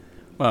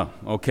Well,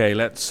 okay,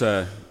 let's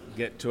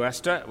get to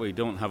Esther. We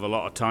don't have a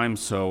lot of time,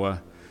 so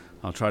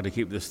I'll try to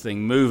keep this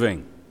thing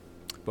moving.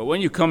 But when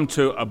you come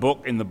to a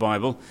book in the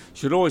Bible, you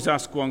should always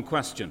ask one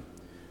question.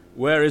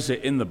 Where is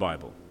it in the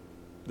Bible?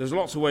 There's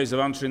lots of ways of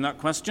answering that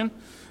question,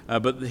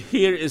 but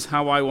here is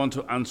how I want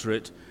to answer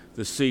it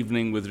this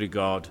evening with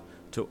regard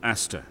to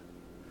Esther.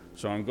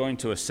 So I'm going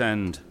to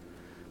ascend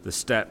the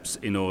steps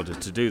in order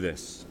to do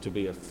this, to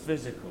be a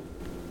physical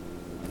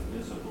and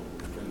visible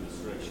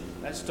demonstration.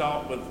 Let's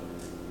start with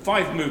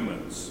 5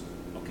 movements,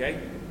 okay?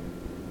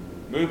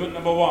 Movement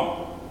number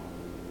 1,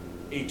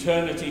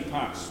 eternity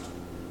past.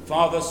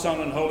 Father,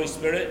 Son, and Holy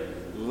Spirit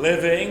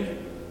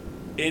living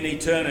in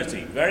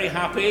eternity. Very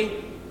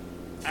happy,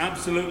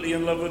 absolutely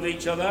in love with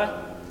each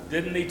other,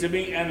 didn't need to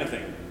meet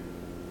anything.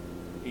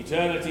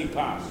 Eternity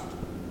past.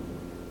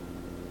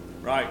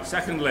 Right,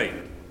 secondly,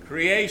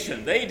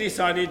 creation. They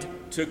decided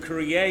to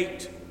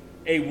create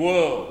a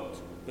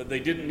world that they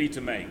didn't need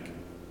to make.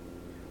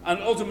 And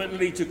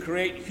ultimately to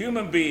create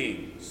human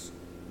beings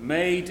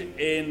made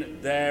in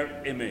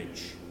their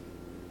image.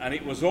 And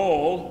it was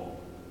all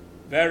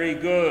very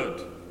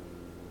good.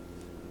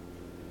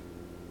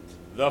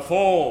 The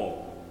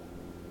fall.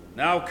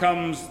 Now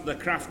comes the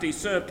crafty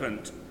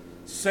serpent,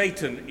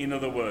 Satan in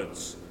other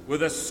words,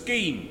 with a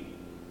scheme.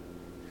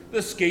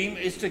 The scheme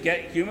is to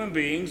get human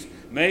beings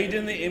made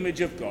in the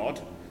image of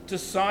God to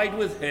side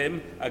with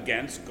him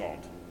against God.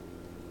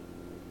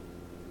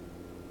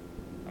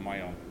 Am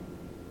I on?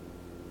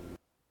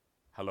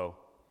 Hello.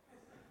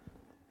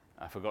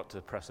 I forgot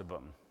to press a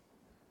button.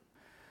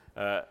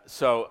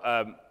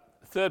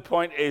 Third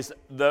point is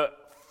the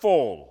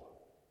fall.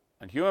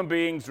 And human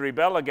beings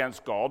rebel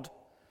against God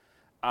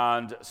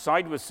and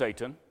side with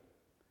Satan.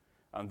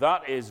 And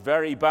that is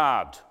very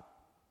bad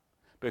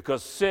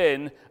because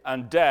sin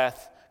and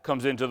death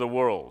comes into the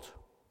world.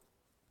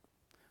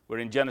 We're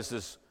in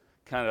Genesis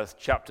kind of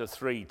chapter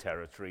 3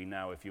 territory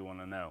now, if you want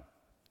to know.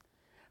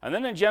 And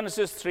then in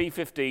Genesis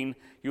 3:15,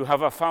 you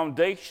have a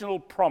foundational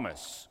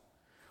promise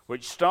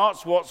which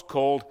starts what's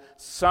called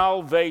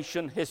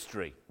salvation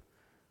history.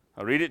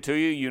 I'll read it to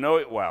you, you know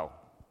it well.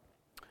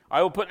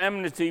 I will put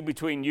enmity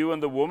between you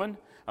and the woman,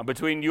 and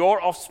between your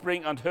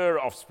offspring and her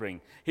offspring.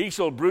 He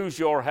shall bruise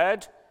your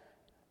head,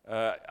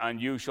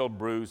 and you shall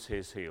bruise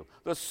his heel.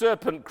 The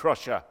serpent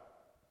crusher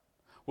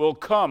will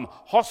come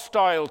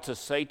hostile to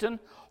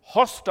Satan,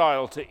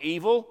 hostile to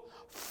evil,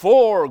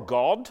 for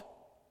God,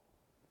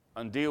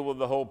 and deal with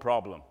the whole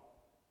problem.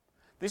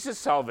 This is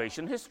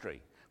salvation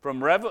history.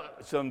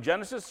 From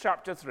Genesis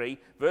chapter 3,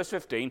 verse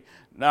 15,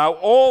 now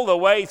all the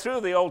way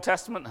through the Old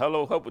Testament,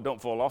 hello, hope we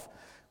don't fall off,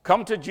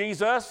 come to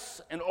Jesus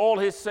in all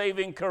his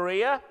saving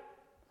career.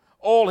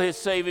 The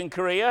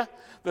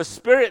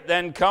Spirit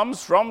then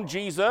comes from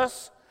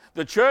Jesus.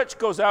 The church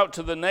goes out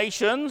to the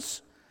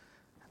nations.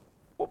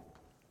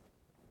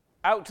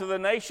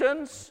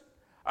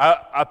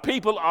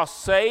 People are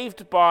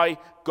saved by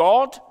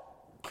God,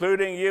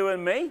 including you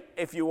and me,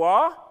 if you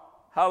are.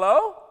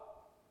 Hello?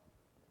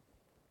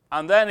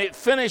 And then it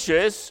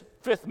finishes,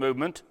 5th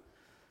movement,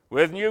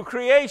 with new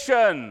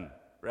creation.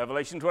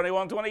 Revelation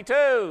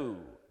 21:22.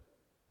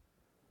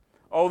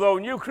 Although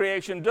new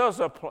creation does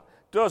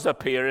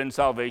appear in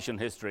salvation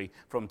history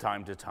from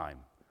time to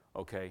time.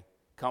 Okay?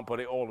 Can't put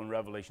it all in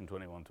Revelation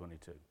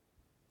 21:22.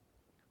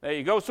 There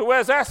you go. So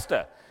where's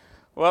Esther?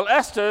 Well,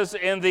 Esther's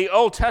in the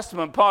Old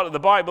Testament part of the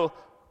Bible,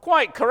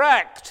 quite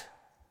correct.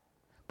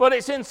 But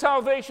it's in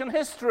salvation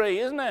history,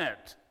 isn't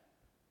it?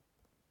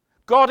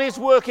 God is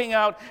working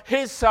out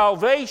his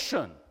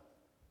salvation.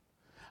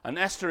 And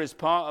Esther is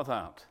part of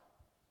that.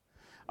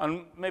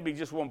 And maybe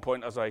just one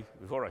point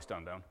before I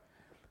stand down.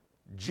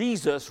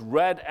 Jesus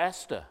read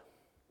Esther.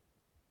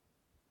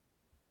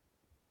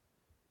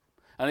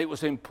 And it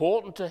was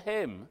important to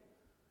him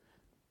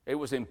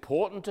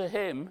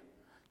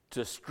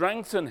to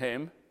strengthen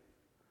him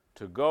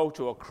to go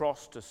to a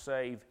cross to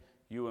save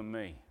you and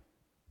me.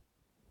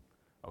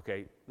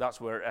 Okay,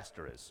 that's where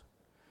Esther is.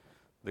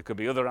 There could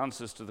be other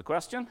answers to the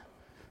question,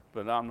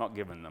 but I'm not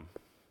giving them.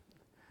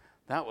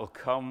 That will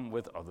come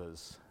with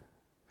others.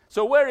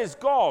 So where is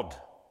God?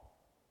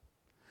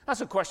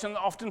 That's a question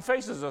that often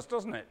faces us,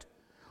 doesn't it?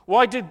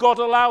 Why did God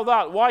allow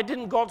that? Why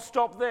didn't God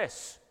stop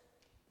this?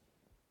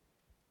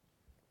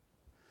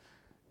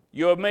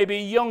 You're maybe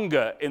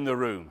younger in the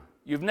room.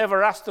 You've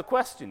never asked the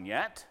question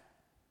yet.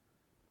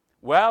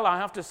 Well, I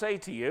have to say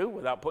to you,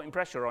 without putting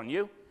pressure on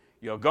you,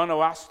 you're going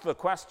to ask the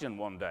question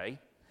one day,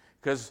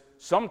 because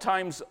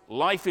sometimes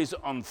life is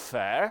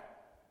unfair,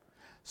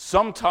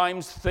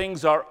 sometimes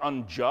things are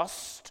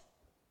unjust,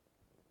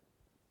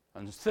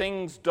 and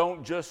things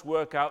don't just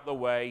work out the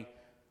way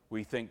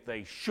we think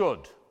they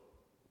should.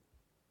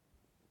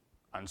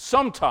 And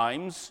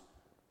sometimes,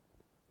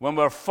 when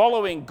we're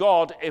following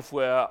God, if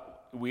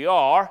we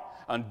are,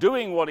 and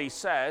doing what he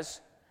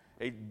says,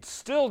 it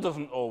still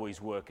doesn't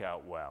always work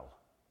out well.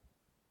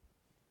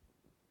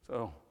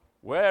 So,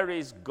 where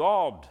is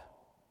God?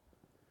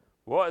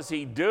 What is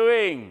he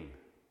doing?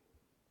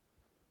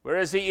 Where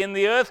is he in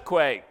the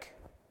earthquake?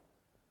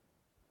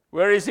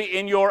 Where is he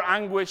in your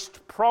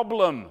anguished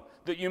problem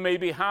that you may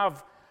be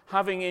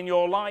having in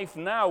your life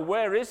now.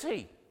 Where is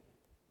he?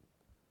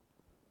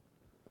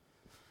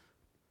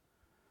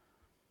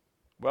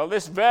 Well,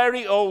 this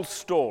very old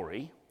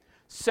story,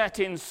 set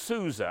in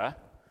Susa,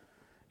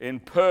 in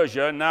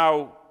Persia,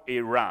 now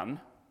Iran,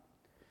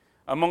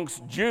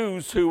 amongst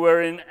Jews who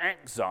were in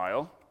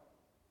exile,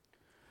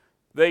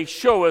 they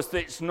show us that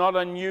it's not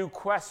a new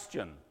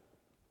question.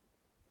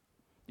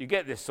 You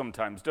get this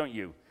sometimes, don't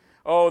you?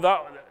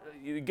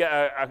 You get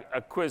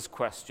a quiz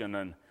question,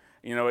 and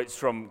it's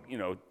from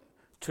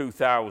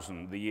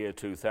 2000, the year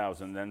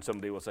 2000. Then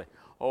somebody will say,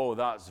 "Oh,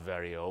 that's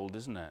very old,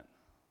 isn't it?"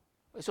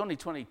 It's only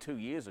 22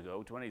 years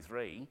ago,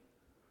 23.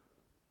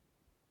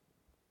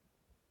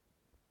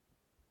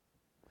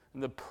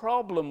 And the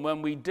problem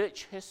when we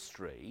ditch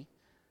history,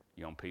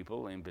 young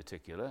people in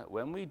particular,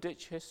 when we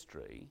ditch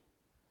history,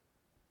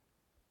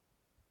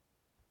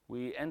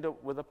 we end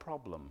up with a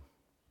problem.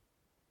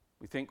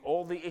 We think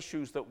all the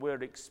issues that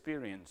we're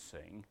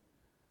experiencing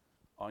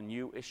are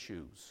new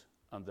issues,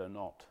 and they're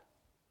not.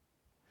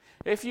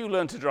 If you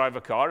learn to drive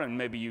a car, and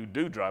maybe you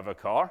do drive a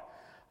car,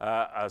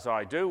 as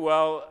I do,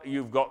 well,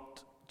 you've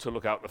got to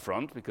look out the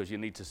front because you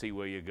need to see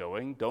where you're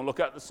going. Don't look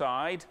at the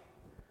side.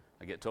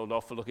 I get told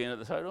off for looking at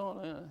the side. Oh,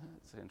 yeah,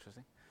 that's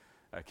interesting.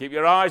 Keep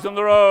your eyes on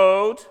the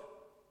road.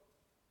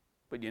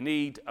 But you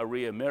need a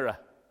rear mirror,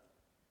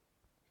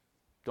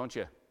 don't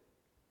you?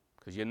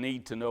 Because you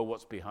need to know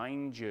what's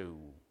behind you.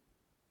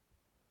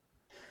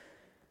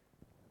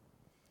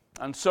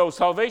 And so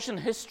salvation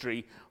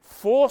history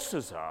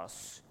forces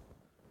us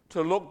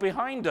to look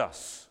behind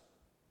us.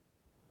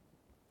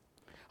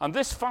 And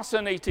this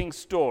fascinating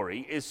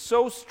story is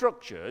so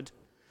structured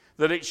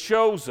that it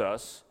shows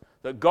us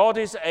that God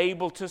is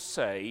able to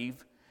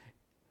save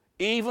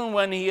even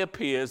when he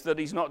appears that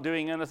he's not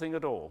doing anything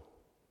at all.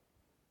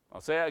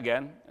 I'll say it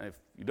again. If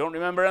you don't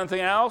remember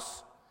anything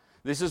else,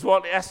 this is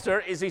what Esther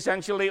is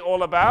essentially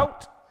all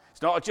about.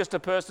 It's not just a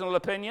personal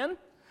opinion.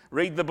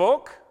 Read the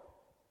book.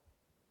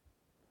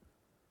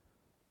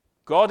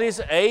 God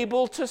is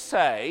able to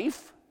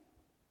save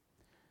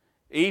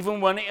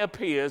even when it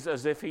appears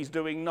as if he's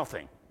doing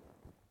nothing.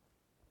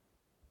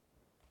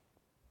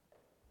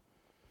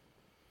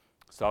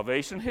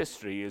 Salvation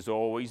history is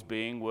always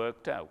being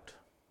worked out,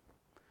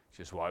 which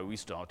is why we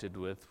started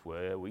with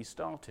where we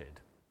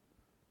started.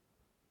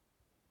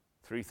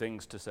 3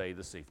 things to say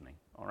this evening,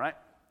 all right?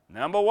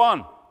 Number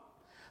 1,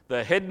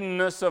 the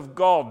hiddenness of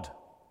God.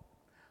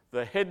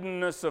 The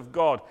hiddenness of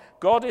God.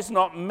 God is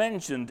not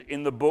mentioned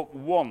in the book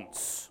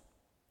once.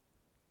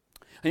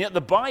 And yet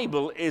the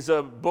Bible is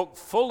a book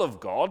full of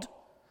God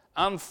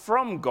and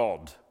from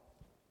God.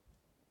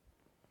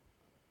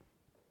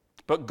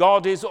 But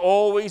God is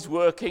always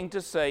working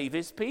to save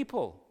his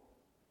people.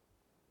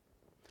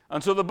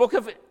 And so the book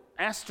of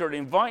Esther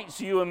invites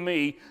you and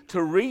me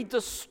to read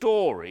the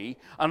story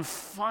and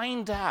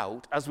find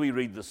out, as we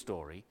read the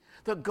story,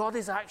 that God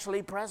is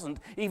actually present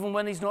even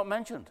when he's not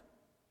mentioned.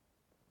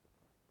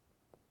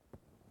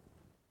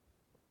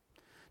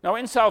 Now,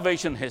 in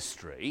salvation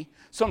history,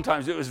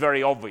 sometimes it was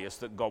very obvious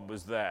that God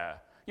was there.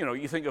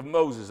 You think of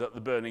Moses at the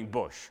burning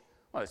bush.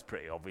 Well, it's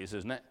pretty obvious,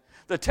 isn't it?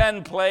 The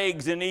 10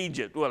 plagues in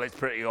Egypt. Well, it's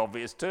pretty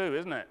obvious too,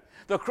 isn't it?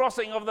 The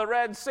crossing of the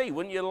Red Sea.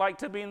 Wouldn't you like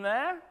to have been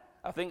there?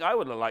 I think I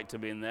would have liked to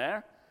have been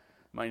there.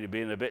 Might have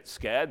been a bit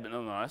scared, but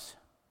nonetheless.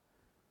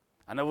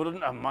 And I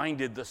wouldn't have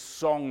minded the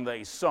song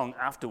they sung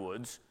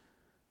afterwards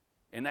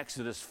in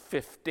Exodus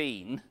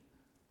 15,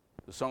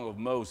 the song of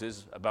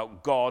Moses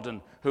about God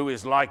and who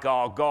is like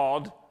our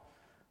God.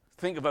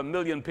 Think of 1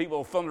 million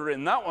people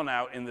thundering that one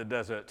out in the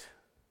desert.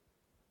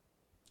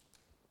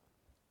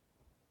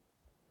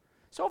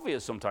 It's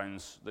obvious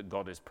sometimes that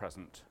God is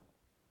present.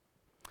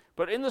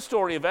 But in the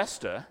story of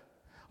Esther,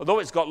 although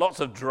it's got lots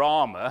of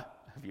drama,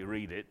 if you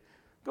read it,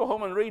 go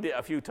home and read it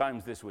a few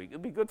times this week.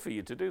 It'd be good for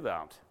you to do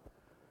that.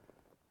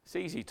 It's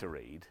easy to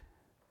read.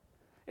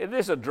 It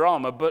is a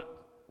drama,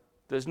 but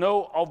there's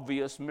no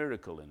obvious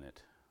miracle in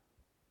it.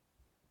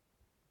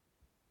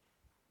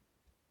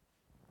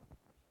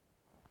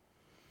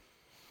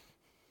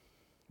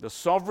 The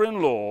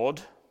sovereign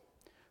Lord,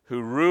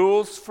 who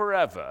rules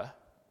forever,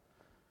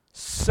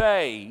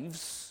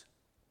 saves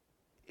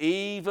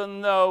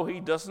even though he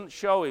doesn't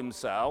show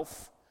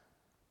himself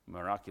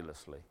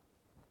miraculously.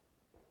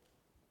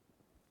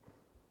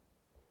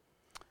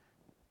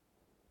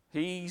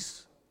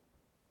 He's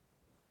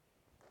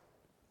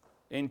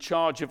in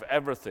charge of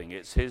everything.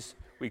 It's his,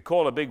 we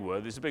call a big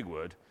word, it's a big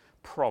word,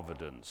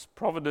 providence.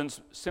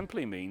 Providence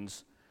simply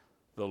means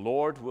the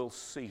Lord will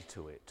see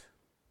to it.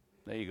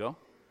 There you go.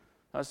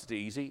 That's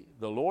easy.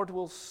 The Lord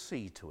will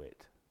see to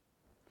it.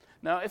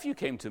 Now, if you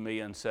came to me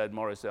and said,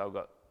 "Morris, I've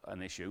got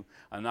an issue,"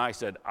 and I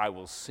said, "I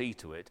will see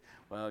to it,"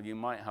 well, you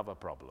might have a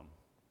problem.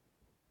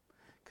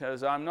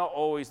 Because I'm not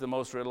always the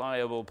most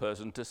reliable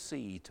person to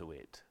see to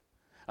it.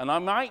 And I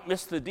might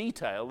miss the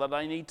detail that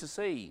I need to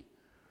see.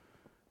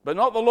 But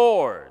not the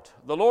Lord.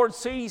 The Lord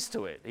sees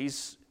to it.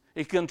 He's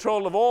in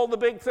control of all the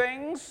big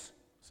things.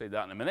 I'll say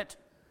that in a minute.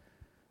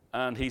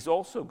 And he's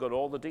also got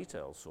all the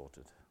details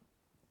sorted.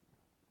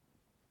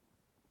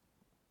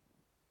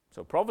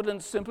 So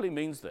providence simply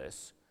means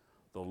this: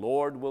 the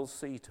Lord will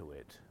see to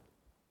it.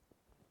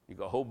 You've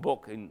got a whole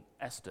book in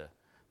Esther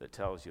that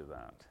tells you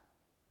that.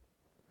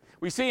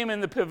 We see him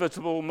in the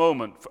pivotal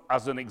moment,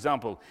 as an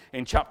example,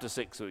 in chapter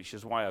 6, which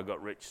is why I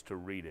got Rich to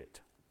read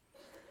it.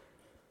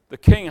 The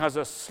king has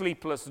a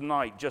sleepless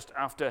night just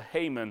after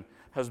Haman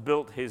has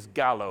built his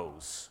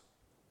gallows.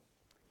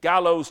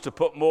 Gallows to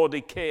put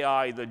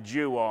Mordecai the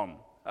Jew on.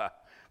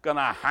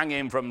 Gonna hang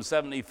him from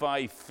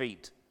 75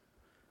 feet.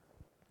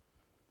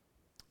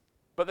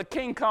 But the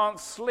king can't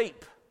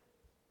sleep.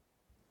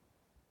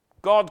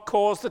 God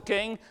caused the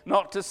king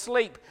not to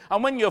sleep.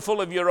 And when you're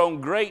full of your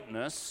own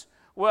greatness,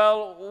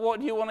 well, what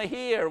do you want to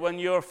hear when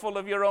you're full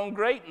of your own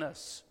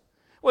greatness?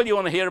 Well, you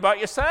want to hear about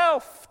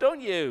yourself,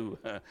 don't you?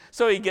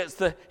 So he gets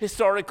the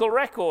historical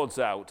records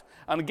out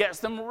and gets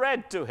them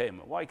read to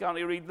him. Why can't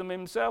he read them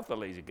himself, the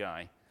lazy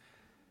guy?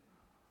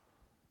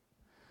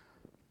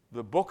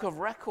 The book of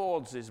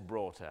records is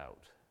brought out.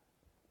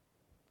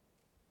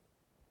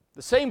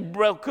 The same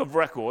book of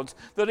records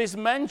that is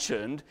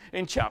mentioned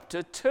in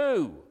chapter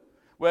 2,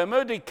 where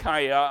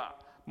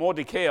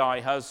Mordecai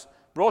has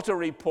brought a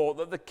report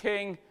that the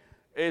king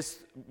is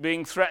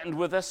being threatened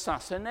with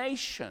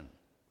assassination.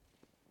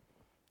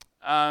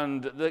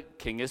 And the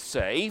king is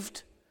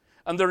saved,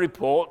 and the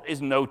report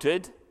is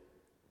noted,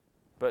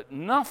 but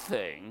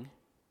nothing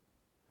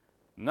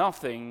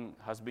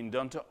has been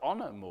done to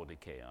honor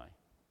Mordecai.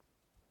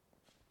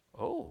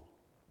 Oh,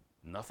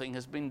 nothing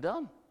has been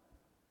done.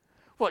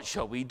 What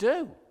shall we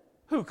do?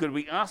 Who could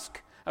we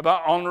ask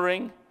about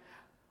honoring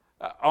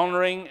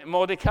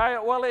Mordecai?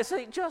 Well,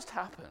 it just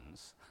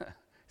happens.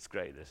 It's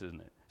great, this,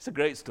 isn't it? It's a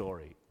great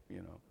story,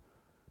 you know.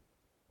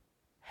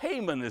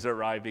 Haman is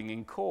arriving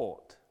in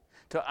court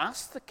to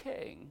ask the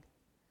king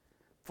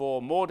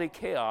for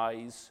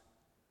Mordecai's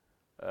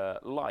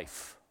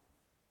life.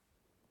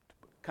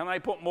 Can I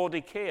put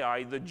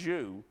Mordecai the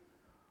Jew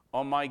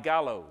on my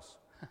gallows?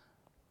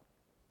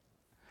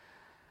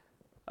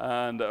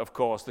 And of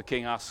course, the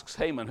king asks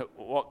Haman,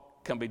 what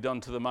can be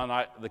done to the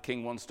man the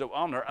king wants to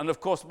honor? And of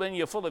course, when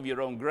you're full of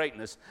your own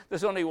greatness,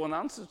 there's only one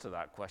answer to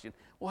that question.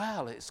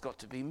 Well, it's got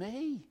to be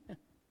me.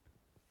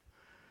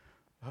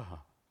 Oh,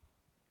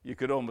 you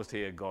could almost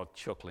hear God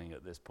chuckling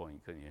at this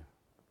point, couldn't you?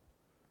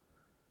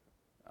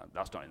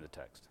 That's not in the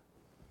text.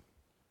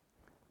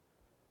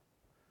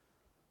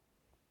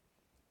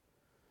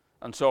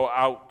 And so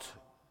out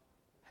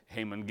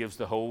Haman gives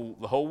the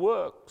whole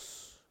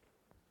works.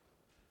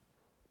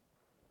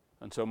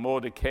 And so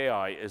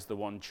Mordecai is the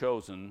one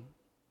chosen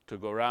to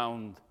go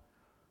around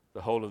the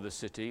whole of the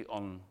city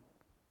on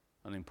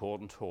an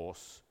important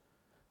horse,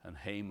 and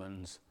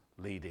Haman's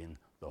leading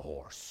the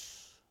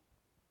horse.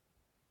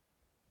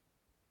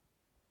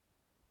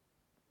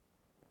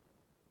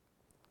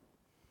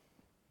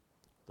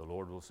 The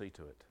Lord will see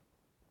to it.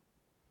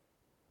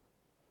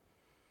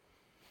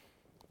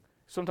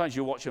 Sometimes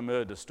you watch a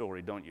murder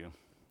story, don't you?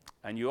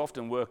 And you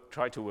often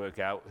try to work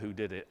out who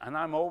did it. And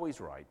I'm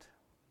always right.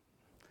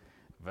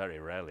 Very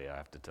rarely, I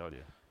have to tell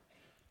you.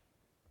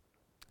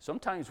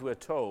 Sometimes we're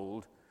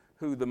told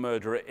who the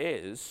murderer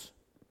is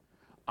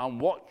and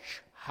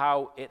watch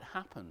how it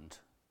happened.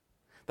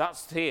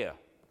 That's here.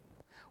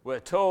 We're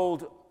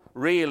told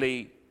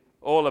really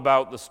all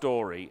about the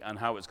story and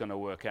how it's going to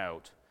work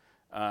out.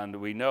 And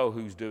we know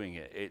who's doing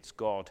it. It's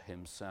God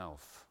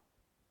himself.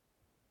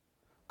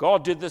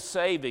 God did the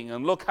saving,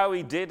 and look how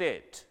he did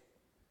it.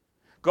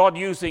 God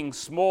using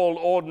small,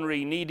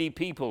 ordinary, needy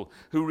people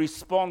who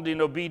respond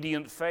in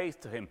obedient faith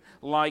to him,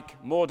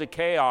 like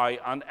Mordecai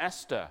and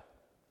Esther.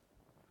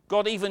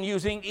 God even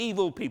using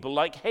evil people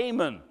like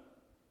Haman,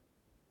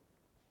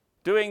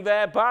 doing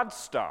their bad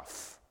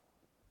stuff.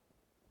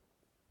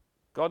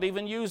 God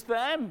even used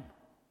them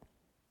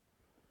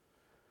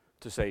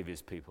to save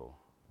his people.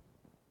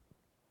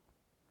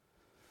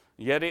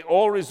 Yet it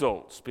all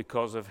results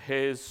because of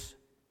his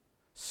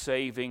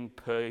saving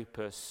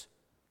purpose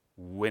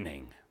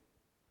winning.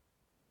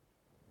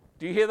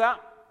 Do you hear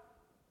that?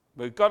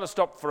 We've got to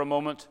stop for a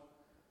moment.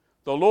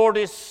 The Lord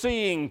is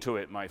seeing to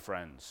it, my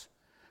friends.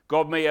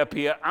 God may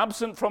appear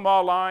absent from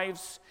our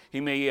lives. He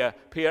may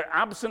appear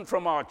absent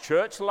from our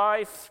church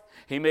life.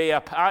 He may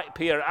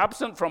appear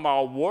absent from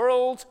our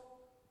world.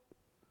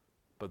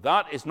 But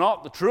that is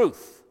not the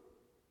truth.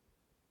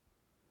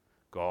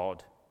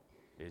 God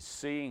is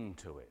seeing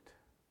to it,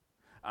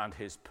 and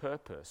his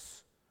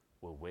purpose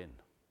will win.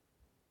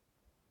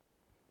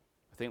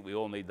 I think we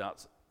all need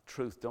that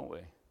truth, don't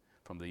we?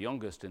 From the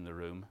youngest in the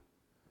room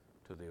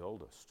to the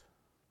oldest.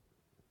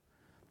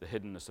 The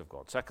hiddenness of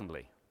God.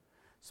 Secondly,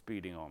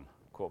 speeding on,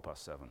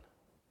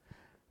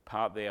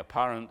 7:15. The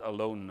apparent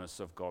aloneness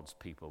of God's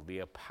people. The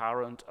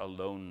apparent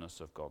aloneness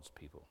of God's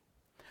people.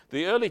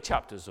 The early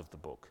chapters of the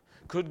book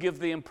could give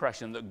the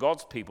impression that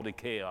God's people are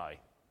Ki.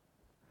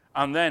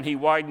 And then he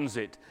widens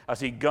it as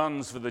he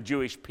guns for the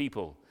Jewish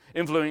people,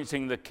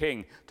 influencing the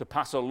king to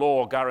pass a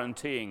law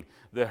guaranteeing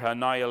their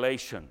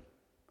annihilation.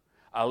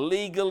 A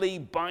legally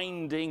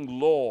binding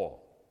law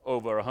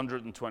over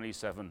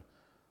 127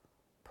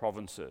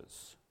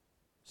 provinces.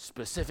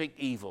 Specific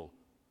evil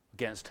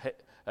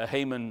a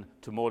Haman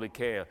to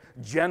Mordecai,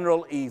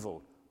 general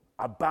evil,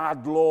 a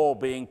bad law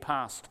being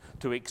passed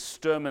to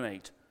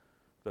exterminate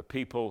the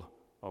people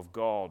of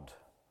God.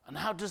 And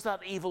how does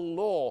that evil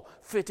law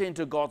fit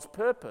into God's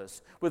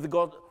purpose with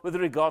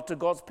regard to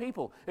God's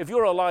people? If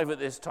you're alive at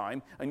this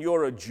time and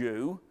you're a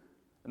Jew,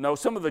 now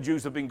some of the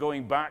Jews have been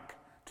going back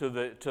to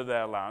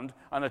their land,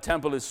 and a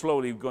temple is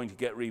slowly going to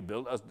get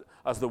rebuilt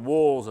as the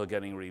walls are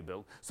getting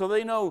rebuilt. So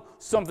they know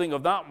something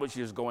of that which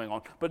is going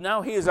on. But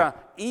now here's an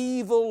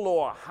evil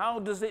law. How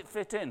does it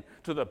fit in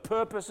to the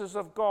purposes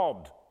of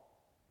God?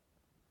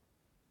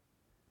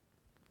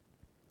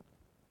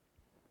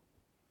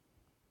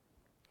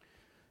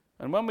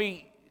 And when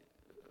we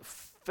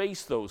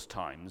face those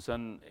times,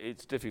 and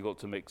it's difficult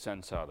to make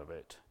sense out of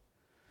it,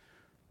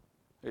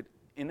 it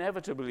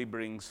inevitably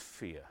brings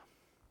fear.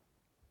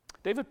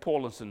 David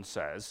Paulinson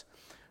says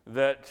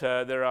that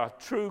there are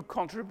true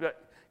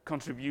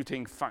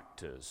contributing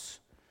factors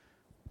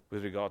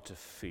with regard to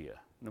fear.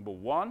 Number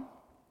one,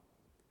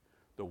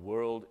 the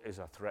world is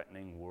a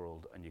threatening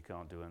world and you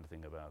can't do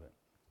anything about it.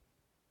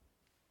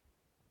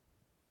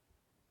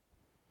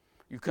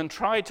 You can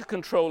try to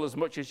control as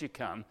much as you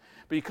can,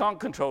 but you can't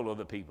control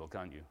other people,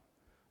 can you?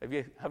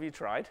 Have you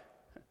tried?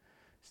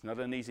 It's not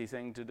an easy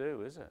thing to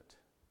do, is it?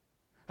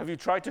 Have you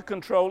tried to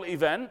control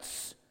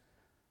events?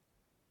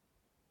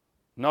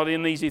 Not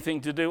an easy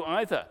thing to do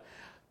either.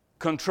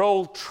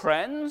 Control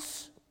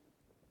trends?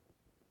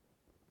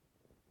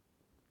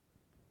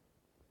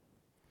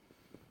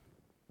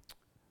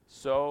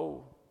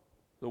 So,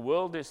 the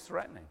world is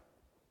threatening.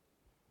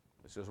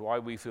 This is why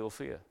we feel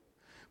fear.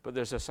 But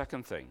there's a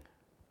second thing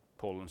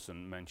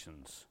Paulinson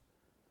mentions.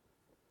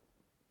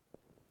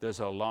 There's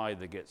a lie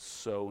that gets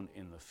sown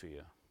in the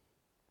fear.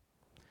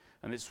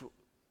 And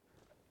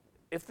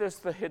if there's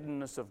the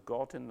hiddenness of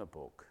God in the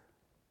book,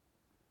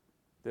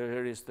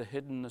 there is the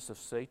hiddenness of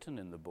Satan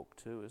in the book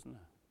too, isn't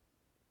there?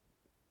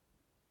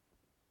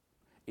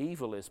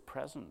 Evil is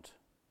present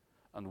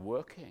and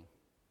working.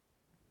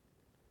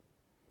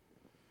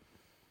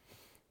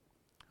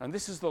 And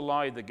this is the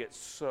lie that gets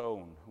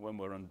sown when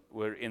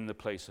we're in the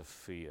place of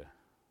fear,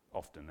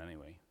 often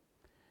anyway.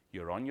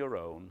 You're on your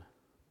own,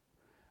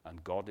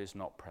 and God is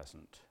not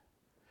present.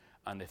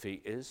 And if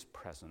he is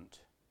present,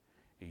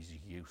 he's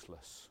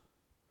useless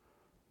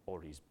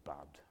or he's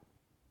bad.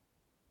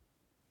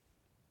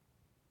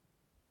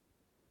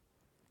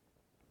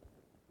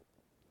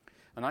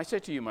 And I say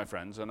to you, my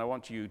friends, and I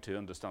want you to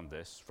understand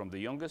this, from the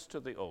youngest to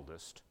the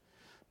oldest,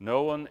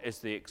 no one is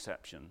the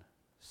exception.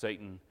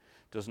 Satan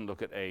doesn't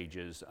look at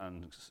ages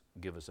and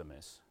give us a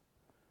miss.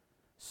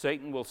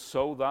 Satan will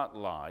sow that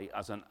lie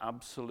as an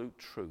absolute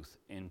truth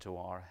into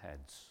our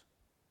heads.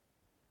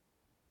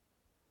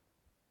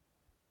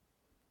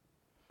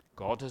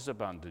 God has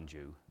abandoned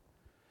you,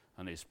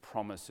 and his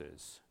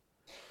promises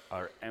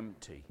are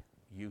empty,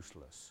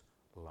 useless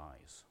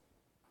lies.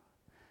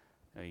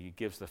 He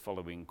gives the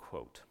following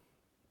quote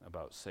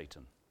about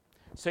Satan.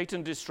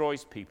 Satan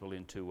destroys people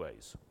in two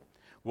ways.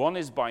 One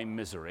is by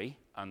misery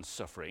and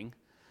suffering,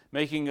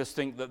 making us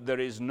think that there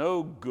is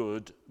no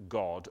good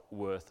God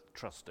worth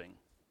trusting.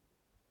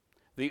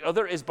 The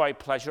other is by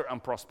pleasure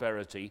and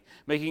prosperity,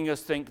 making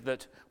us think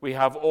that we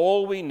have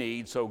all we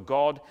need, so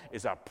God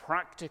is a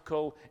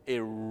practical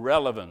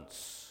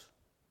irrelevance.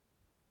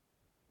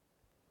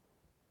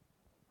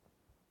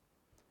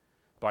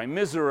 By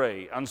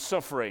misery and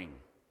suffering,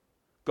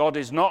 God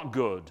is not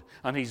good,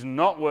 and he's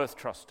not worth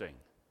trusting.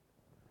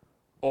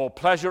 Or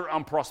pleasure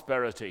and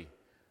prosperity.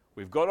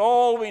 We've got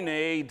all we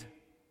need.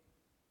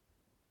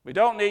 We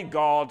don't need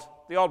God,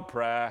 the odd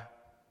prayer.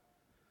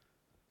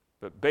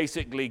 But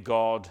basically,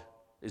 God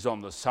is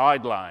on the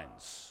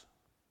sidelines.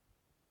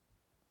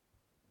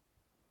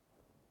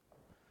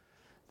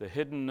 The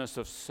hiddenness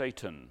of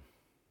Satan.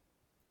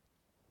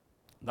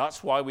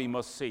 That's why we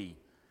must see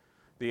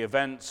the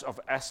events of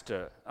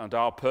Esther and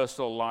our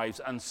personal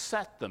lives and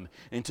set them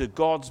into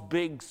God's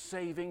big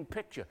saving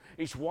picture.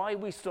 It's why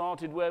we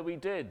started where we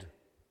did.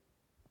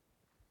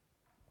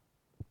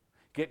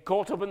 Get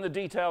caught up in the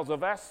details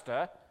of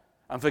Esther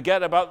and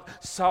forget about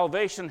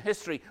salvation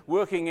history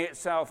working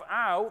itself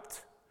out,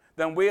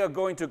 then we are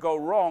going to go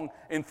wrong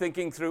in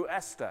thinking through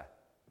Esther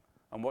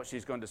and what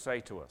she's going to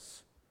say to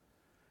us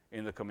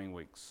in the coming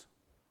weeks.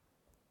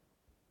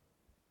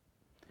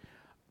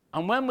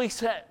 And when we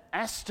set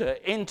Esther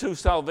into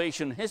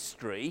salvation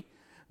history,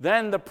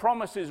 then the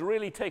promises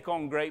really take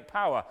on great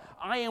power.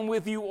 I am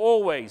with you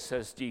always,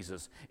 says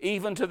Jesus,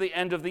 even to the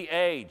end of the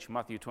age,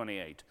 Matthew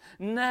 28.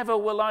 Never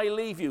will I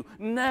leave you.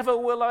 Never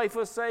will I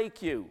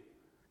forsake you,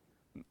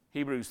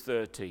 Hebrews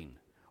 13.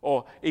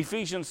 Or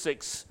Ephesians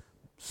 6,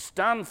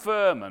 stand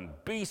firm and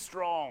be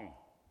strong.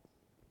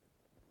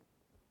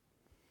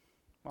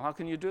 Well, how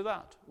can you do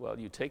that? Well,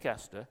 you take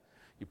Esther,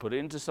 you put it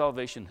into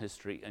salvation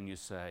history, and you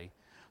say,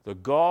 the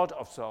God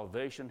of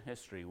salvation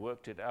history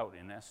worked it out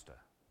in Esther.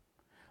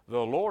 The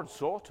Lord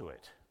saw to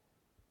it.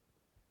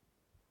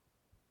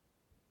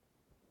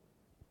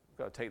 You've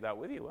got to take that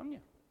with you, haven't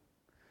you?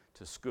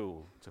 To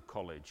school, to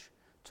college,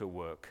 to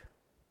work.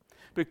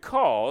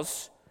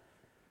 Because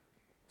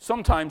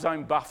Sometimes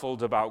I'm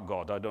baffled about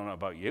God. I don't know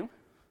about you.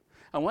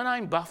 And when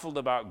I'm baffled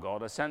about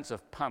God, a sense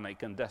of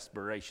panic and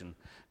desperation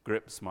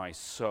grips my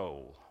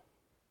soul.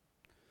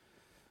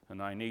 And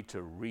I need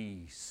to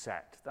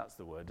reset. That's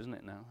the word, isn't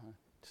it now?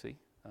 See,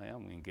 I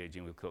am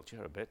engaging with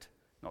culture a bit,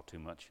 not too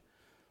much.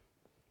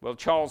 Well,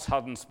 Charles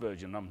Haddon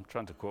Spurgeon, I'm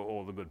trying to quote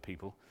all the good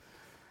people,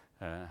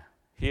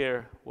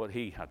 hear what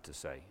he had to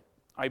say.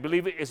 I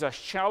believe it is a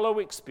shallow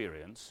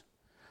experience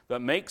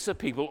that makes a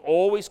people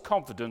always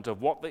confident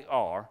of what they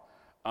are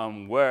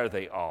and where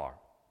they are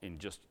in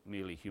just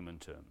merely human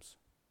terms.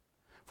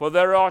 For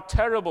there are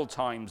terrible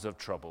times of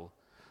trouble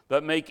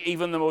that make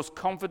even the most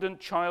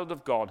confident child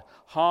of God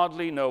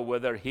hardly know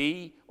whether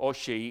he or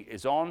she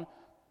is on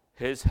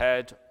his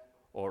head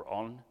or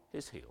on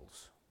his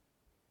heels.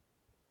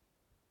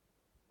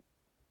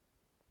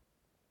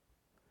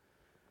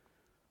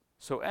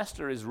 So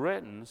Esther is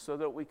written so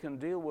that we can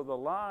deal with a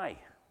lie.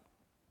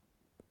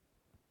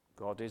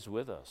 God is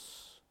with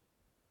us.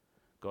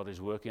 God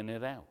is working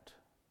it out.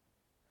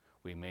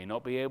 We may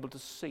not be able to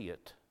see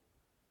it,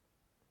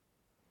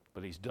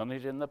 but he's done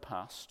it in the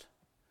past,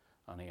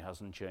 and he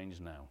hasn't changed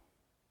now.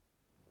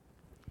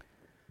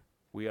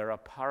 We are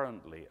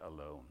apparently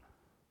alone,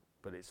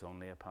 but it's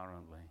only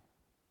apparently.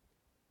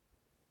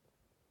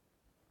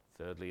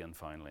 Thirdly and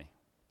finally,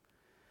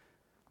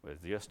 we're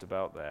just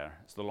about there.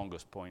 It's the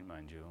longest point,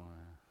 mind you.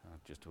 I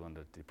just want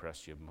to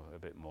depress you a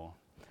bit more.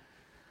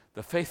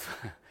 The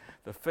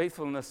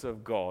faithfulness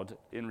of God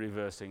in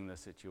reversing the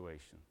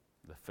situation.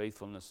 The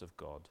faithfulness of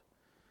God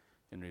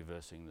in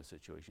reversing the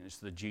situation. It's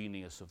the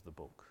genius of the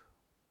book.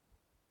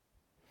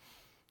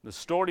 The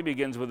story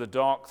begins with a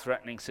dark,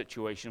 threatening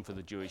situation for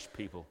the Jewish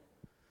people.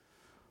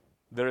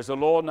 There is a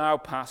law now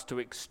passed to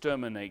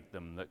exterminate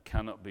them that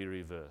cannot be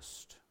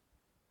reversed.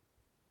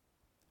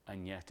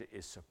 And yet it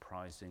is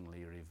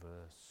surprisingly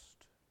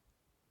reversed.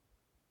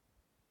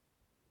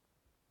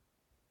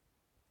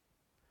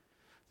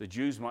 The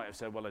Jews might have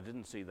said, well, I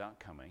didn't see that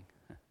coming.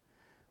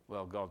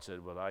 Well, God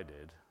said, well, I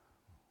did.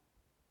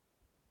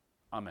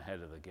 I'm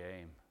ahead of the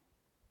game.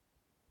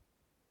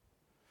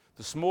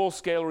 The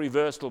small-scale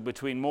reversal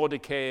between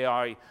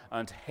Mordecai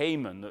and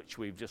Haman, which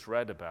we've just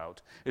read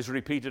about, is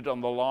repeated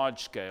on the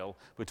large scale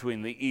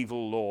between the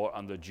evil law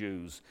and the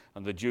Jews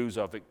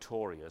are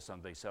victorious,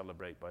 and they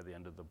celebrate by the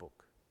end of the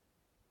book.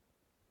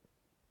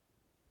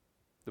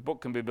 The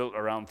book can be built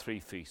around three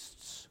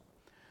feasts.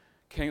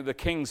 The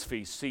King's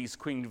Feast sees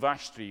Queen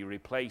Vashti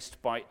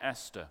replaced by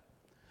Esther.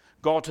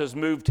 God has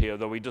moved here,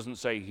 though he doesn't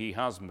say he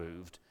has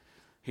moved.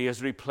 He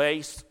has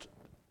replaced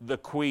the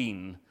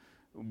queen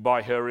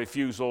by her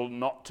refusal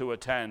not to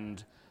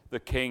attend the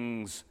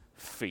king's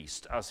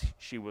feast as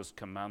she was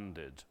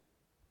commanded.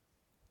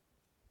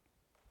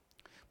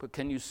 But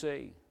can you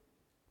see?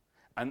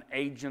 An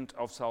agent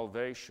of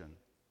salvation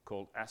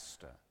called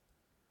Esther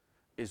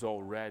is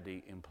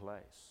already in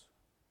place.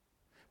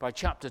 By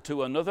chapter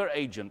 2, another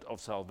agent of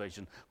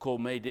salvation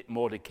called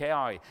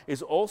Mordecai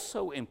is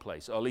also in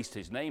place, or at least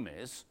his name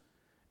is,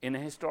 in a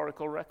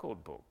historical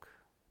record book.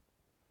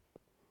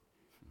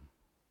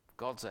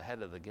 God's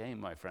ahead of the game,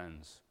 my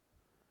friends.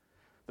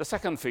 The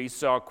second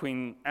feasts are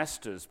Queen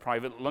Esther's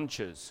private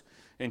lunches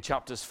in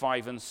chapters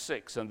 5 and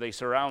 6, and they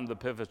surround the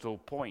pivotal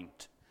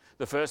point.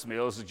 The first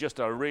meal is just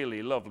a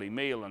really lovely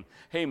meal, and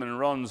Haman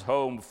runs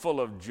home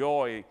full of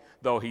joy,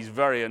 though he's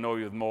very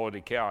annoyed with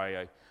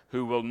Mordecai,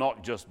 who will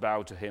not just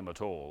bow to him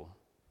at all.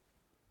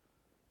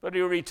 But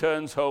he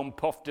returns home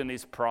puffed in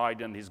his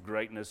pride and his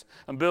greatness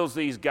and builds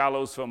these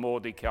gallows for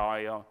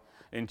Mordecai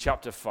in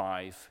chapter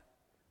 5.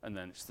 And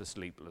then it's the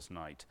sleepless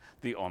night,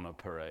 the honor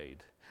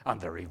parade,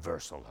 and the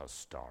reversal has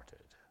started.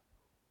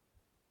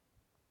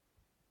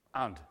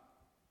 And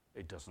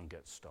it doesn't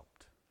get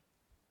stopped.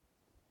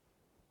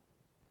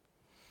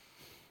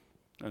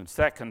 And the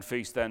second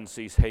feast then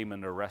sees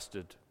Haman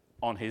arrested.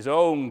 On his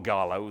own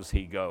gallows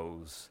he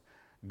goes.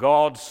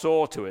 God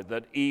saw to it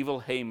that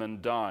evil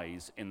Haman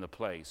dies in the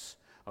place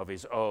of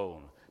his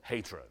own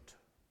hatred.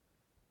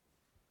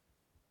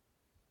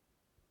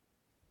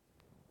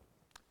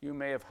 You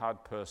may have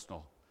had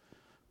personal,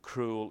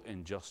 cruel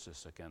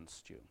injustice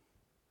against you,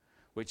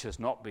 which has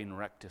not been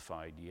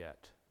rectified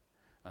yet,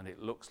 and it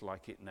looks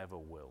like it never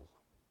will.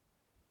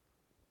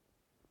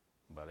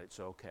 But it's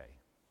okay.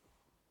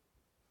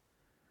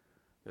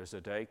 There's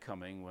a day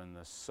coming when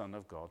the Son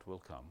of God will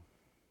come,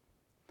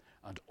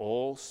 and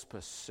all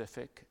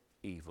specific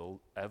evil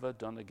ever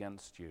done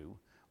against you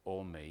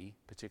or me,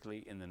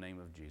 particularly in the name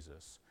of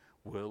Jesus,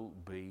 will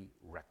be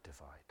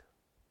rectified.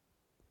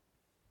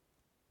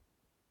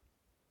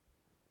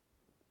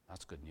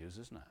 That's good news,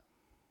 isn't it?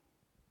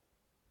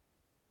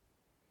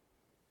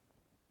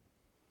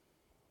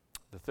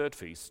 The third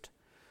feast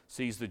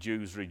sees the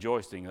Jews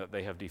rejoicing that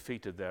they have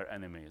defeated their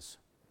enemies.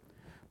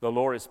 The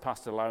law is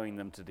passed allowing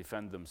them to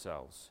defend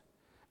themselves,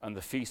 and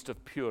the Feast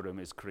of Purim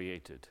is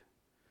created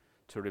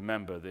to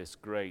remember this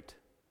great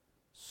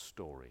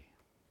story.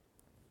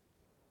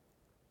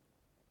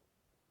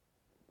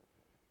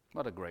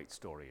 What a great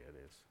story it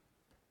is.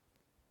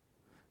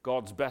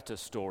 God's better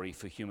story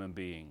for human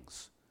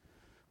beings.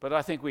 But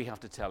I think we have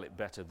to tell it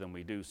better than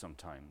we do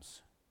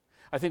sometimes.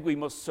 I think we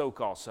must soak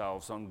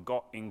ourselves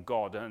in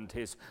God and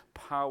his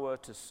power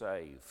to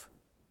save.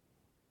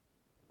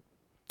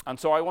 And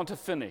so I want to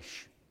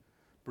finish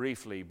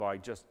briefly by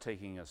just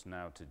taking us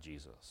now to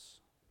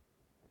Jesus.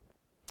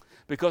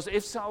 Because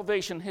if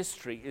salvation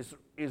history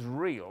is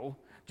real,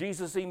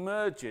 Jesus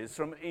emerges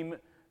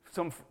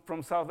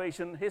from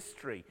salvation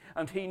history.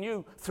 And he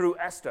knew through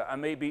Esther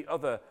and maybe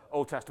other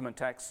Old Testament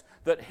texts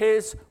that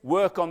his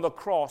work on the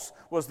cross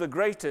was the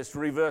greatest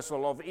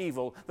reversal of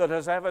evil that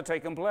has ever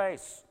taken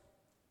place.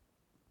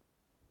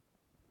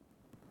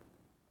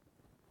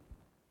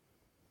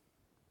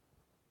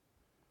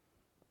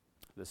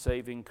 The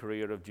saving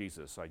career of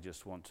Jesus, I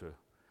just want to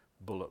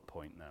bullet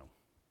point now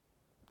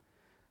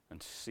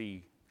and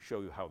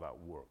show you how that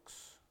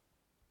works.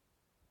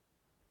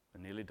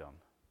 We're nearly done.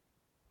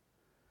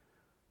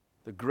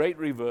 The great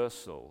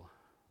reversal,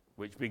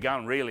 which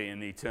began really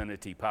in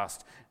eternity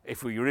past,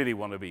 if we really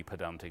want to be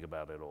pedantic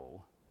about it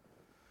all,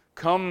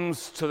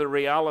 comes to the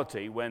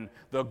reality when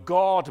the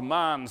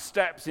God-man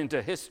steps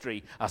into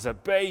history as a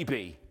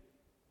baby.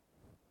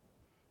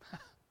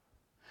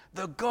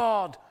 The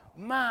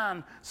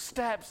God-man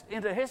steps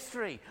into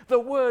history. The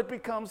Word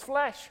becomes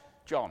flesh.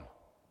 John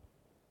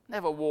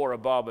never wore a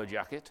Barber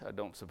jacket, I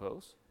don't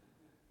suppose.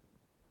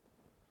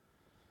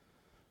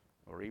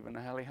 Or even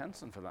a Helly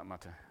Hansen for that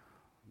matter.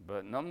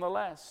 But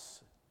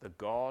nonetheless, the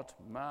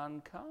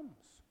God-man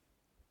comes.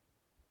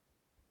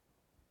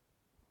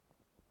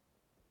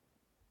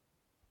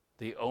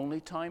 The only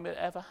time it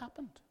ever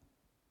happened.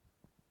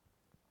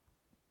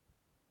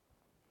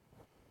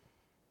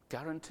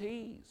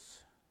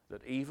 Guarantees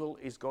that evil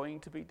is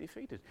going to be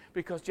defeated.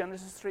 Because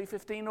Genesis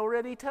 3:15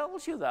 already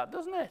tells you that,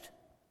 doesn't it?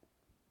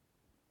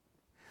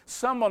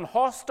 Someone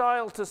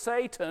hostile to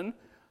Satan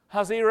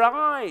has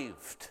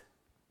arrived.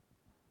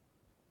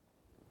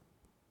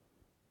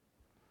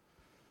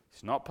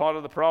 He's not part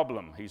of the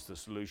problem, he's the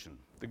solution.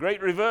 The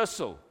great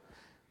reversal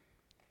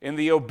in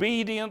the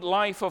obedient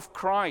life of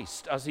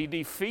Christ as he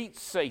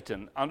defeats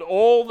Satan and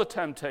all the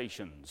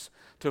temptations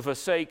to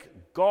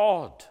forsake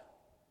God.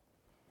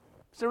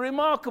 It's a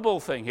remarkable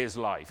thing, his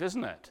life,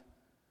 isn't it?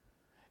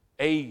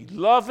 A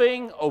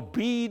loving,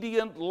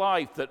 obedient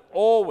life that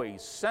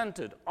always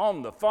centered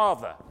on the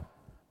Father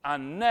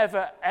and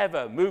never,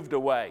 ever moved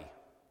away.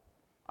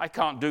 I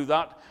can't do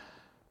that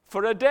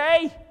for a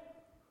day.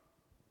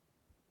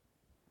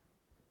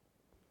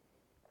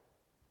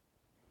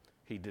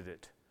 He did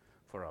it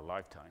for a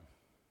lifetime.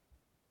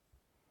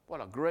 What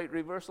a great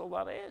reversal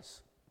that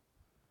is.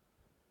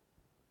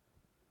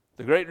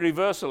 The great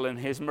reversal in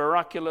his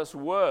miraculous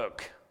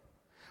work.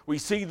 We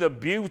see the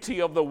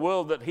beauty of the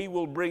world that he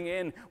will bring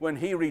in when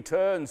he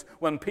returns,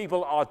 when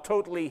people are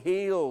totally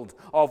healed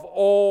of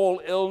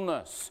all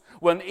illness,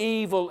 when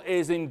evil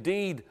is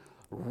indeed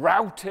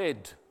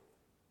routed.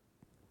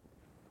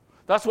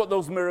 That's what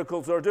those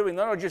miracles are doing.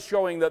 They're not just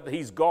showing that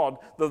he's God,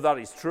 though that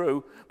is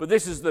true, but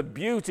this is the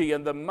beauty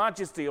and the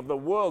majesty of the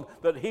world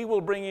that he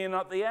will bring in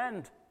at the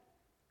end.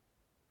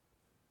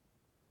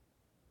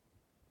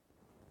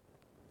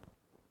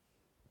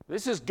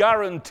 This is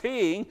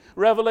guaranteeing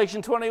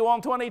Revelation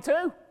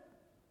 21:22.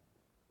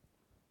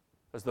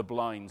 As the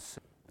blind see.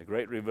 The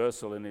great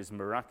reversal in his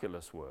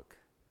miraculous work.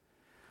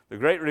 The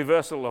great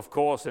reversal, of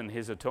course, in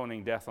his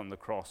atoning death on the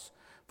cross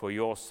for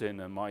your sin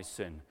and my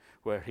sin,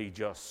 where he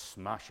just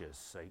smashes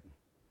Satan.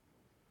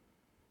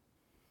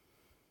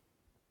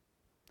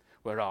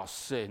 Where our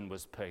sin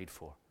was paid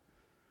for.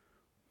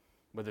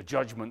 Where the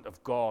judgment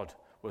of God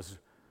was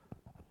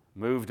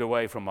moved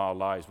away from our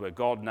lives. Where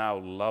God now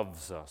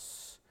loves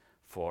us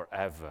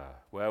forever,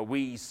 where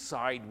we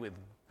side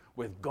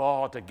with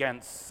God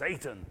against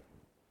Satan.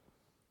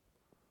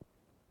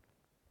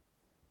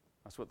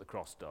 That's what the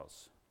cross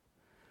does.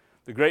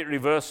 The great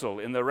reversal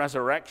in the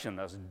resurrection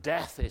as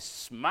death is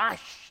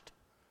smashed.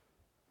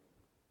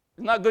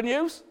 Isn't that good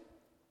news?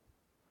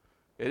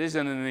 It is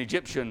in an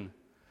Egyptian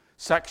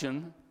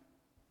section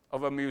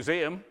of a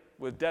museum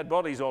with dead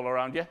bodies all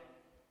around you.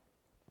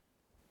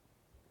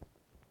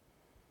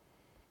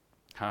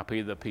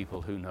 Happy the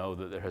people who know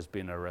that there has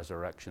been a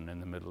resurrection in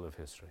the middle of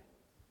history.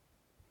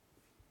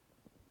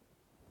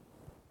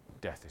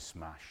 Death is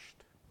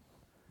smashed.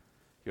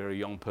 You're a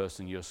young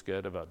person, you're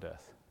scared about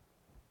death.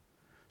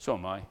 So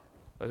am I.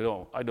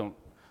 I don't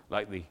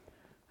like the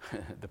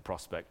the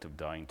prospect of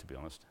dying, to be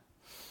honest.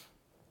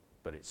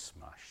 But it's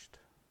smashed.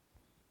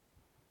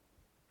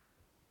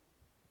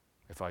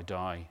 If I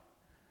die,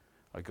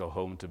 I go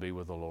home to be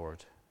with the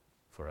Lord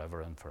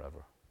forever and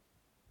forever.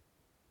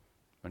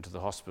 Went to the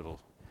hospital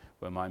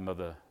where my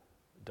mother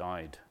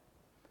died.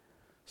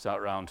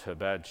 Sat round her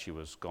bed. She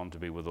was gone to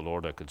be with the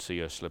Lord. I could see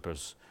her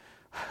slippers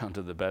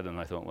under the bed, and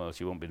I thought, well,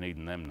 she won't be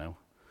needing them now.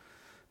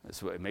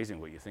 It's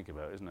amazing what you think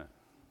about, isn't it?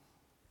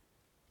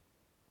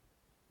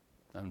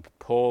 And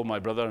Paul, my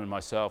brother, and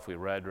myself, we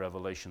read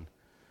Revelation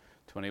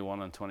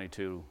 21 and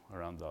 22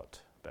 around that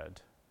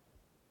bed.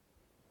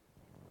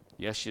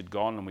 Yes, she'd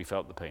gone, and we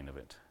felt the pain of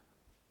it.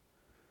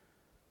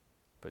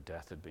 But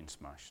death had been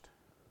smashed.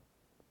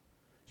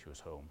 She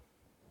was home.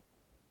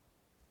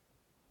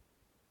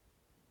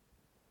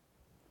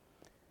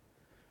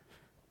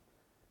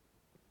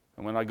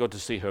 And when I go to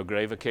see her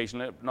grave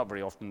occasionally, not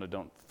very often, I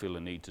don't feel a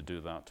need to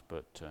do that,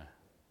 but,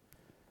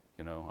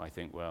 I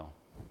think, well,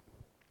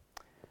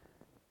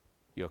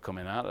 you're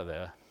coming out of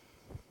there,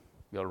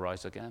 you'll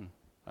rise again.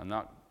 And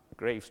that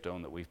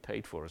gravestone that we've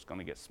paid for is going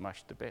to get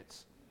smashed to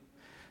bits.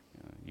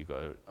 You've got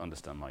to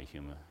understand my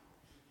humor.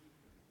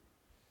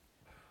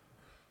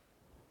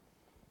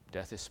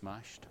 Death is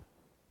smashed.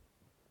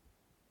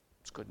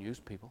 It's good news,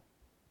 people.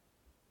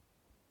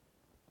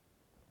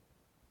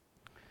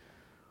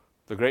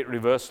 The great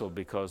reversal,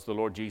 because the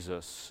Lord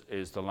Jesus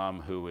is the Lamb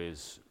who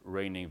is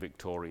reigning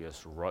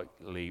victorious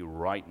rightly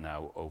right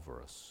now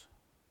over us.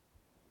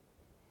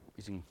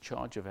 He's in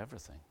charge of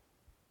everything.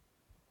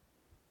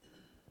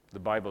 The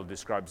Bible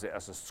describes it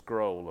as a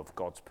scroll of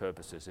God's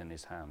purposes in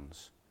his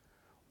hands.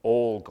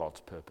 All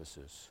God's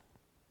purposes.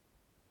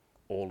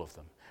 All of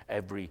them.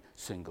 Every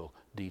single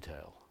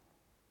detail.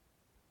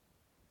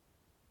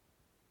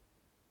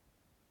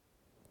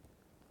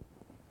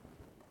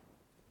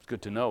 It's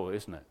good to know,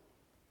 isn't it?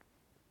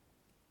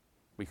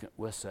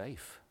 We're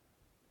safe.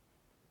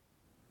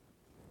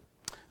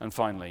 And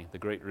finally, the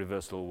great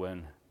reversal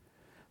when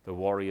the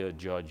warrior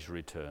judge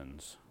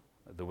returns.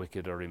 The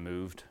wicked are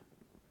removed.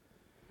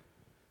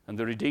 And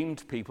the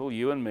redeemed people,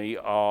 you and me,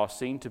 are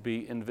seen to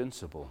be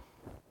invincible.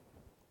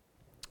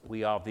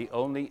 We are the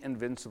only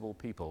invincible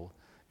people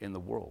in the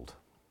world.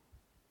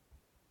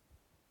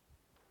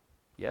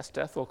 Yes,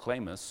 death will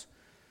claim us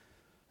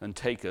and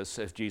take us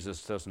if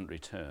Jesus doesn't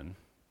return.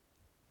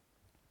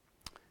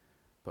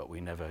 But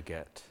we never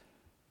get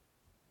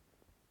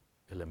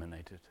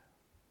eliminated.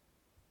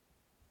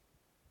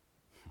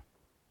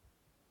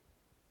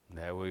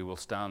 There we will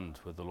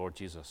stand with the Lord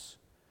Jesus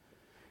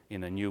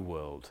in a new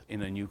world,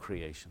 in a new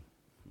creation,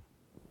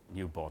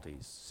 new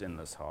bodies,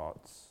 sinless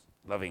hearts,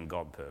 loving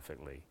God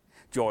perfectly,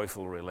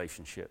 joyful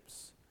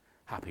relationships,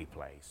 happy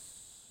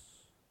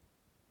place,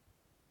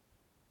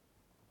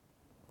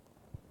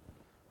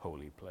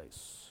 holy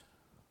place.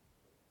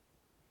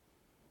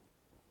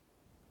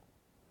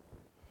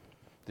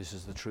 This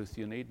is the truth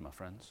you need, my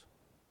friends,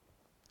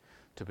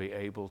 to be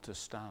able to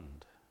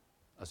stand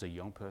as a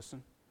young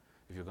person,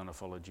 if you're going to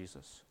follow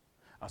Jesus,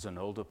 as an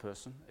older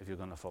person, if you're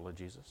going to follow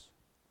Jesus.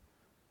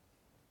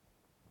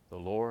 The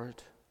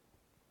Lord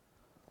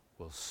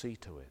will see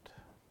to it.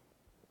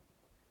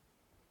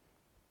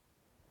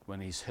 When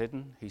he's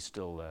hidden, he's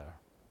still there.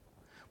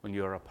 When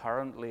you're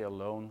apparently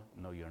alone,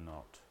 no, you're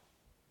not.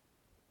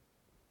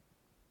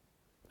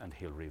 And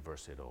he'll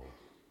reverse it all.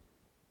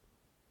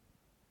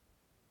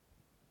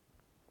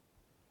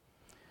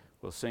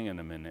 We'll sing in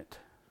a minute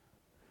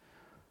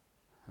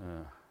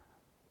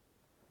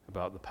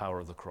about the power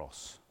of the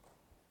cross,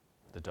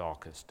 the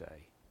darkest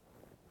day.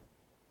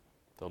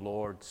 The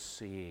Lord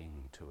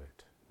seeing to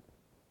it.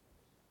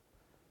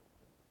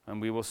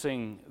 And we will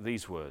sing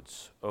these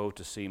words, "Oh,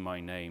 to see my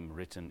name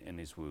written in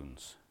his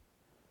wounds.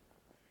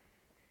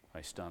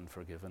 I stand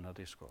forgiven at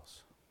his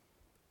cross."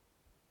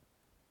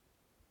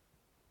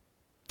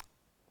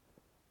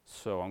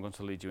 So I'm going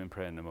to lead you in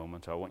prayer in a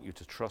moment. I want you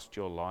to trust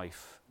your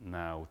life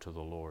now to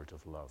the Lord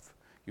of love.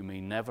 You may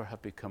never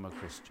have become a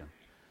Christian.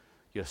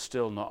 You're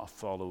still not a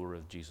follower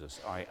of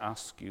Jesus. I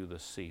ask you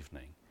this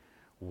evening,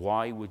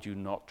 why would you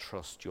not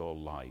trust your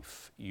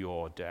life,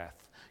 your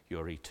death,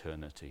 your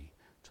eternity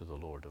to the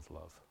Lord of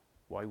love?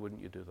 Why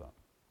wouldn't you do that?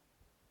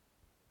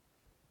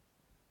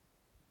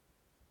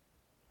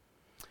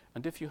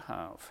 And if you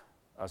have,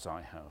 as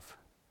I have,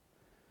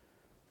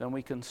 then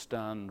we can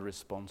stand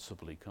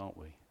responsibly, can't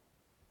we?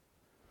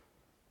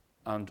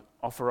 And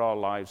offer our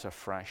lives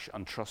afresh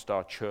and trust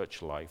our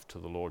church life to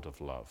the Lord of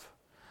love.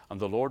 And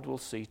the Lord will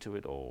see to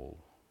it all.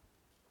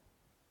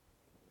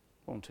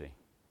 Won't he?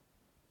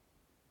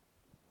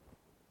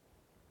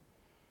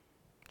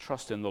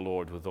 Trust in the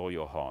Lord with all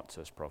your heart,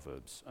 says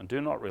Proverbs, and do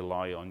not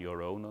rely on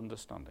your own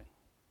understanding.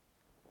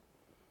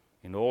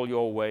 In all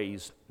your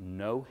ways,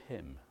 know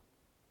him,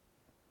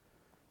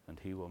 and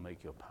he will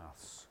make your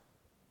paths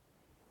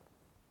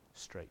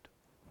straight.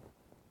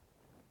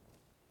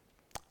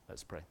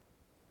 Let's pray.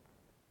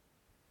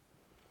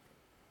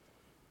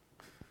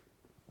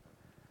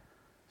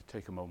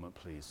 Take a moment,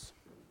 please.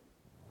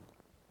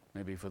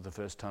 Maybe for the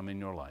first time in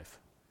your life,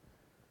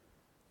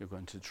 you're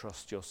going to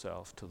trust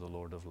yourself to the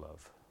Lord of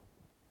love.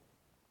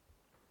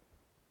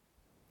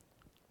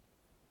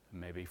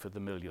 And maybe for the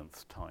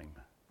millionth time,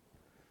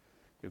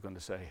 you're going to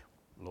say,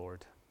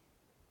 "Lord,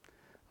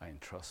 I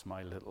entrust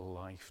my little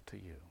life to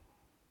you."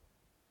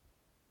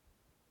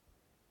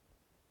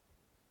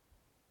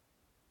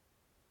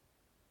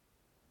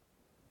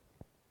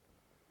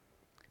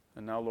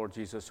 And now, Lord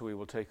Jesus, we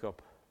will take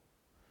up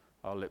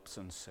our lips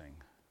and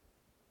sing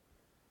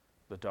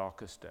the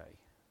darkest day.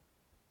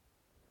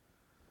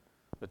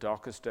 The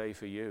darkest day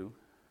for you,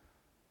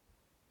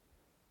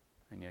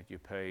 and yet you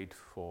paid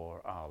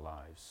for our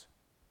lives.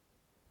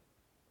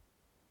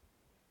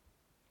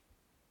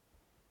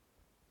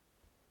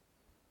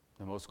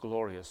 The most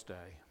glorious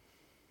day.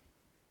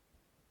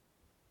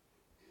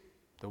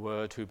 The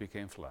Word who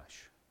became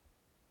flesh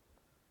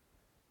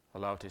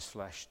allowed his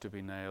flesh to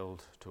be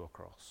nailed to a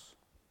cross.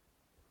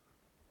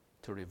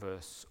 to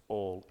reverse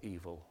all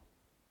evil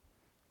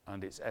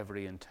and its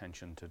every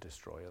intention to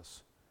destroy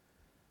us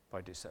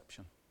by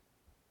deception.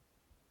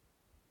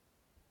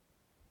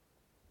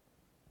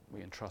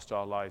 We entrust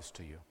our lives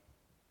to you.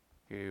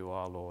 Here you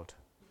are, Lord,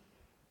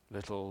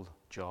 little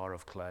jar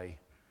of clay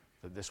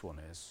that this one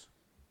is.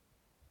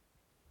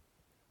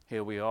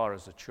 Here we are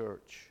as a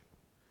church,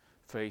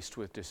 faced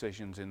with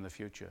decisions in the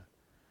future,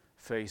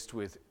 faced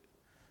with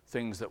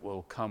things that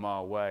will come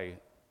our way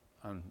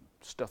and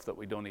stuff that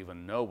we don't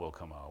even know will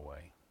come our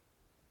way.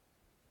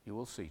 You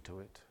will see to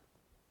it.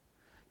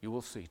 You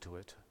will see to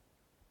it.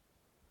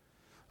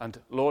 And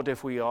Lord,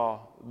 if we are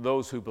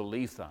those who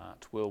believe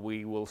that,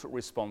 we will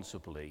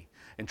responsibly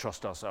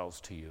entrust ourselves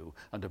to you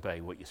and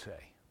obey what you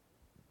say.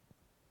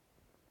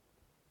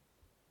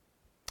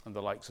 And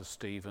the likes of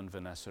Steve and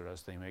Vanessa,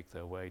 as they make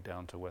their way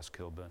down to West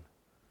Kilburn,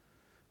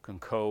 can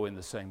go in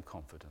the same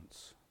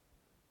confidence.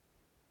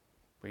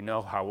 We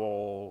know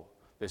how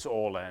this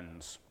all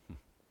ends.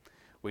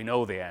 We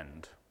know the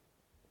end.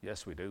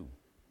 Yes, we do.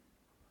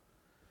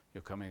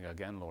 You're coming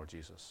again, Lord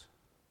Jesus,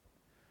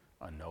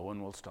 and no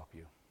one will stop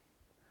you.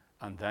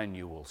 And then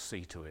you will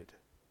see to it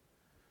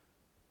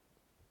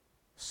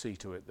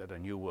that a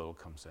new world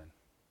comes in,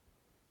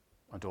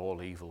 and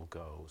all evil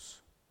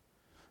goes,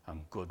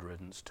 and good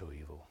riddance to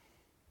evil.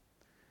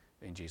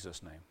 In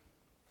Jesus' name.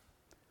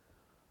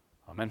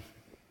 Amen.